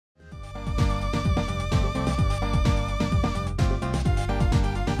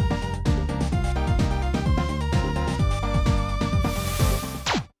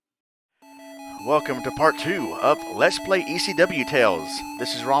welcome to part 2 of Let's Play ECW Tales.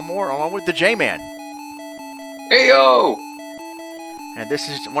 This is Ronmower along with the Jman. Hey yo! And this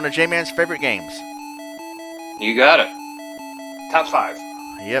is one of Jman's favorite games. You got it. Top 5.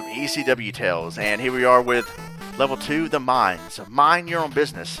 Yep, ECW Tales. And here we are with level 2, the Mines. Mind your own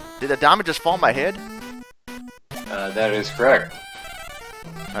business. Did the diamond just fall on my head? That is correct.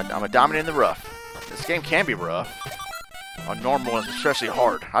 I'm a diamond in the rough. This game can be rough. On normal is especially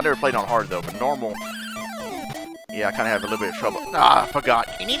hard. I never played on hard though, but normal, yeah, I kind of have a little bit of trouble. Ah, I forgot.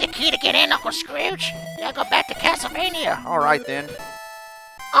 You need a key to get in, Uncle Scrooge. You gotta go back to Castlevania. All right then.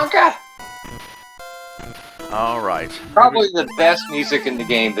 Okay. All right. Probably the best music in the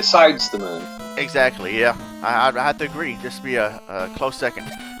game besides the moon. Exactly. Yeah, I have to agree. This would be a close second.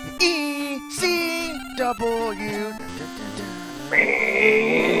 ECW.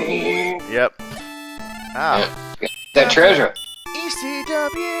 Yep. Ah. Yeah. That treasure.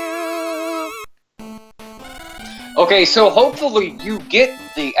 ECW. Okay, so hopefully you get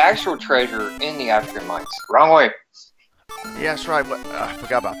the actual treasure in the African mines. Wrong way. Yeah, that's right. I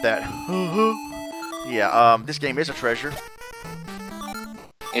forgot about that. Yeah, this game is a treasure.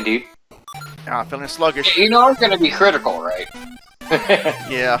 Indeed. I'm feeling sluggish. You know I'm going to be critical, right?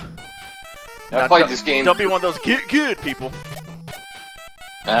 Yeah. I played this game. Don't be one of those get good people.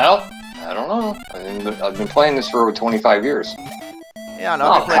 Well, I don't know. I've been playing this for over 25 years. Yeah, I know.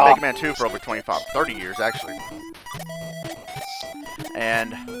 I've been playing Mega Man 2 for over 25, 30 years, actually.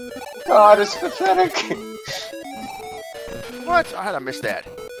 And... God, it's pathetic. What? How did I miss that?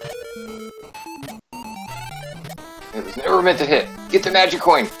 It was never meant to hit. Get the magic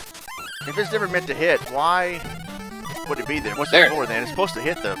coin. If it's never meant to hit, why would it be there? What's it for then? It's supposed to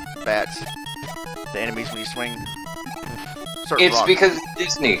hit the bats, the enemies when you swing. It's rocks. Because it's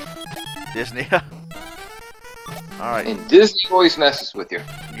Disney. Disney. Alright. And Disney always messes with you.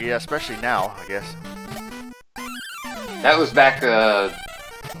 Yeah, especially now, I guess. That was back,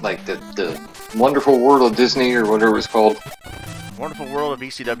 like the Wonderful World of Disney, or whatever it was called. Wonderful World of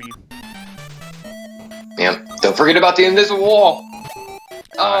ECW. Yeah. Don't forget about the invisible wall.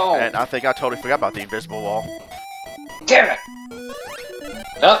 Oh. And I think I totally forgot about the invisible wall. Damn it!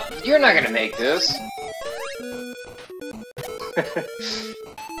 No, you're not gonna make this.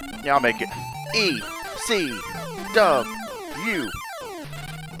 Yeah, I'll make it. E-C-W.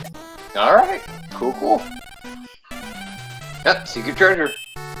 Alright. Cool. Yep, secret treasure.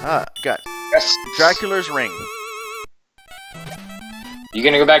 Got Yes. Dracula's ring. You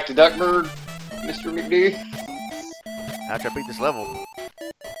gonna go back to Duckbird, Mr. McD? After I beat this level.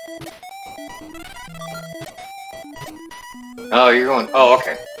 Oh, you're going... Oh,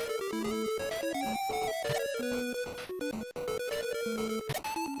 okay.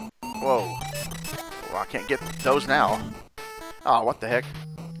 Whoa. Well, I can't get those now. Oh, what the heck?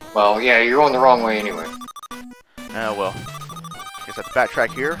 Well, yeah, you're going the wrong way anyway. Oh, well. Guess I have to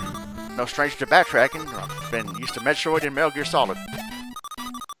backtrack here. No stranger to backtracking. I've been used to Metroid and Metal Gear Solid.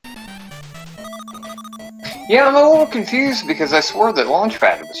 Yeah, I'm a little confused because I swore that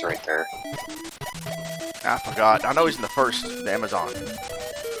Launchpad was right there. I forgot. I know he's in the first, the Amazon.com.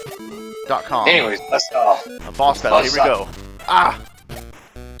 Anyways, let's go. A boss battle. Here we go. Ah!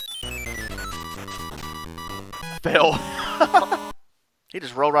 Fell. He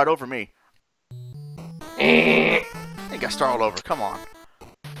just rolled right over me. He got start all over. Come on.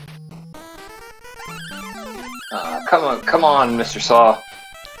 Come on, Mr. Saw.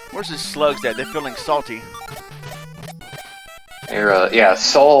 Where's his slugs at? They're feeling salty. They're, yeah,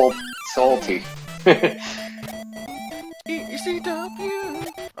 salty. ECW.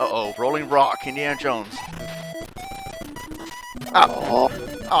 Uh-oh, Rolling Rock, Indiana Jones. Oh,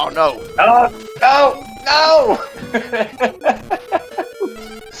 oh no. No!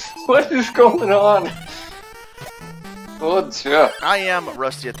 What is going on? What's up? I am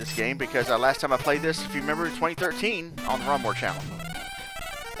rusty at this game because last time I played this, if you remember, 2013 on the Ronmower channel.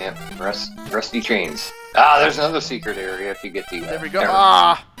 Yep, rusty chains. Ah, there's another secret area if you get the... There we go.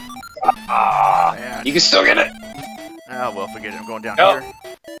 Man. You can still get it. Oh, well, forget it. I'm going down here.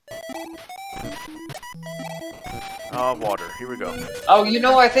 Oh, water. Here we go. Oh, you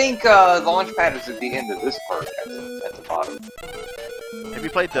know, I think the launch pad is at the end of this part, at the bottom. Have you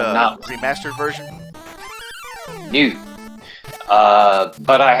played the remastered version? New.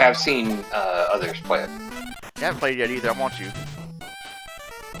 But I have seen others play it. I haven't played it yet either. I want you.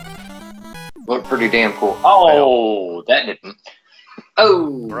 Looked pretty damn cool. Oh, that didn't.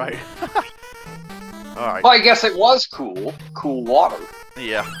 Oh. Right. Alright. Well, I guess it was cool. Cool water.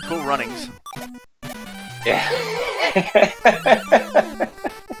 Yeah, cool runnings. Yeah.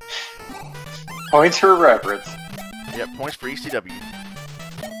 Points for reference. Yep, points for ECW.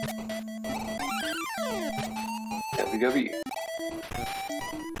 ECW.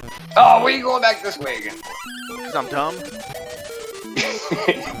 Oh, where are you going back this way again? Because I'm dumb.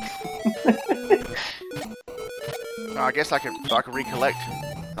 I guess I could recollect.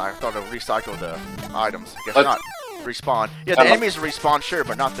 I thought I would recycle the items. I guess not. Respawn. Yeah, the enemies respawn, sure,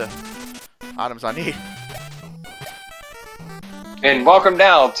 but not the items I need. And welcome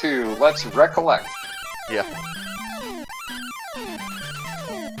now to Let's Recollect. Yeah.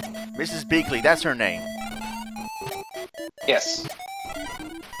 Mrs. Beakley, that's her name. Yes.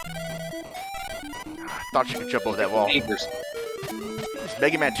 I thought she could jump over that wall. Neighbors. There's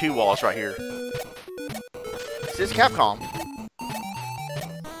Mega Man 2 walls right here. This is Capcom.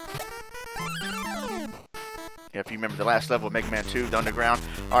 Yeah, if you remember the last level of Mega Man 2, the underground.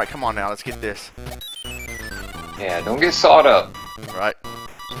 Alright, come on now, let's get this. Yeah, don't get sawed up. Right.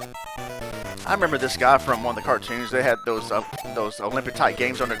 I remember this guy from one of the cartoons. They had those Olympic type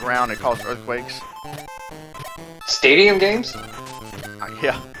games underground. They caused earthquakes. Stadium games?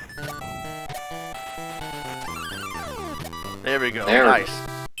 Yeah. There we go. There. Nice.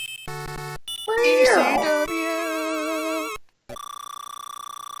 ECW.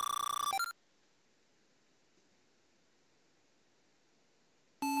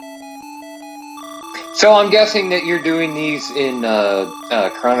 So I'm guessing that you're doing these in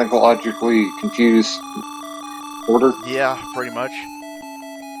chronologically confused order? Yeah, pretty much.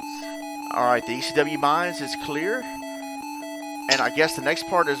 Alright, the ECW Mines is clear. And I guess the next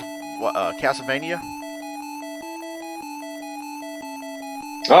part is Castlevania.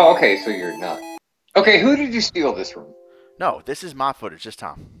 Oh, okay, so you're not. Okay, who did you steal this from? No, this is my footage this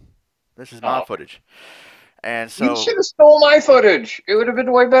time. This is my footage. And so You should have stole my footage. It would have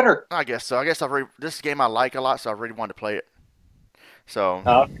been way better. I guess so. I guess this game I like a lot, so I really wanted to play it. So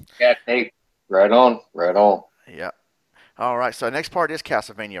Yeah, hey, right on, right on. yeah. All right. So next part is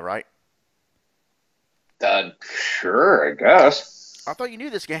Castlevania, right? Sure, I guess. I thought you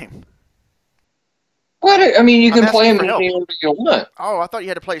knew this game. What? I mean, you can I'm play asking them for any order you want. Oh, I thought you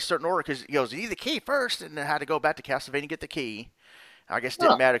had to play a certain order because it goes, you need the key first, and then had to go back to Castlevania and get the key. I guess it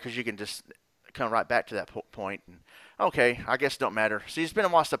didn't matter because you can just come right back to that point. And, okay, I guess it don't matter. See, it's been a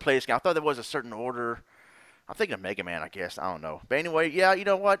while since I played this game. I thought there was a certain order. I'm thinking of Mega Man, I guess. I don't know. But anyway, yeah, you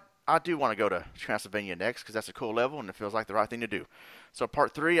know what? I do want to go to Transylvania next because that's a cool level and it feels like the right thing to do. So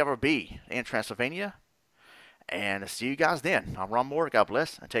part 3 of our B in Transylvania. And I'll see you guys then. I'm Ronmower. God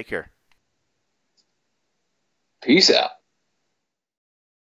bless and take care. Peace out.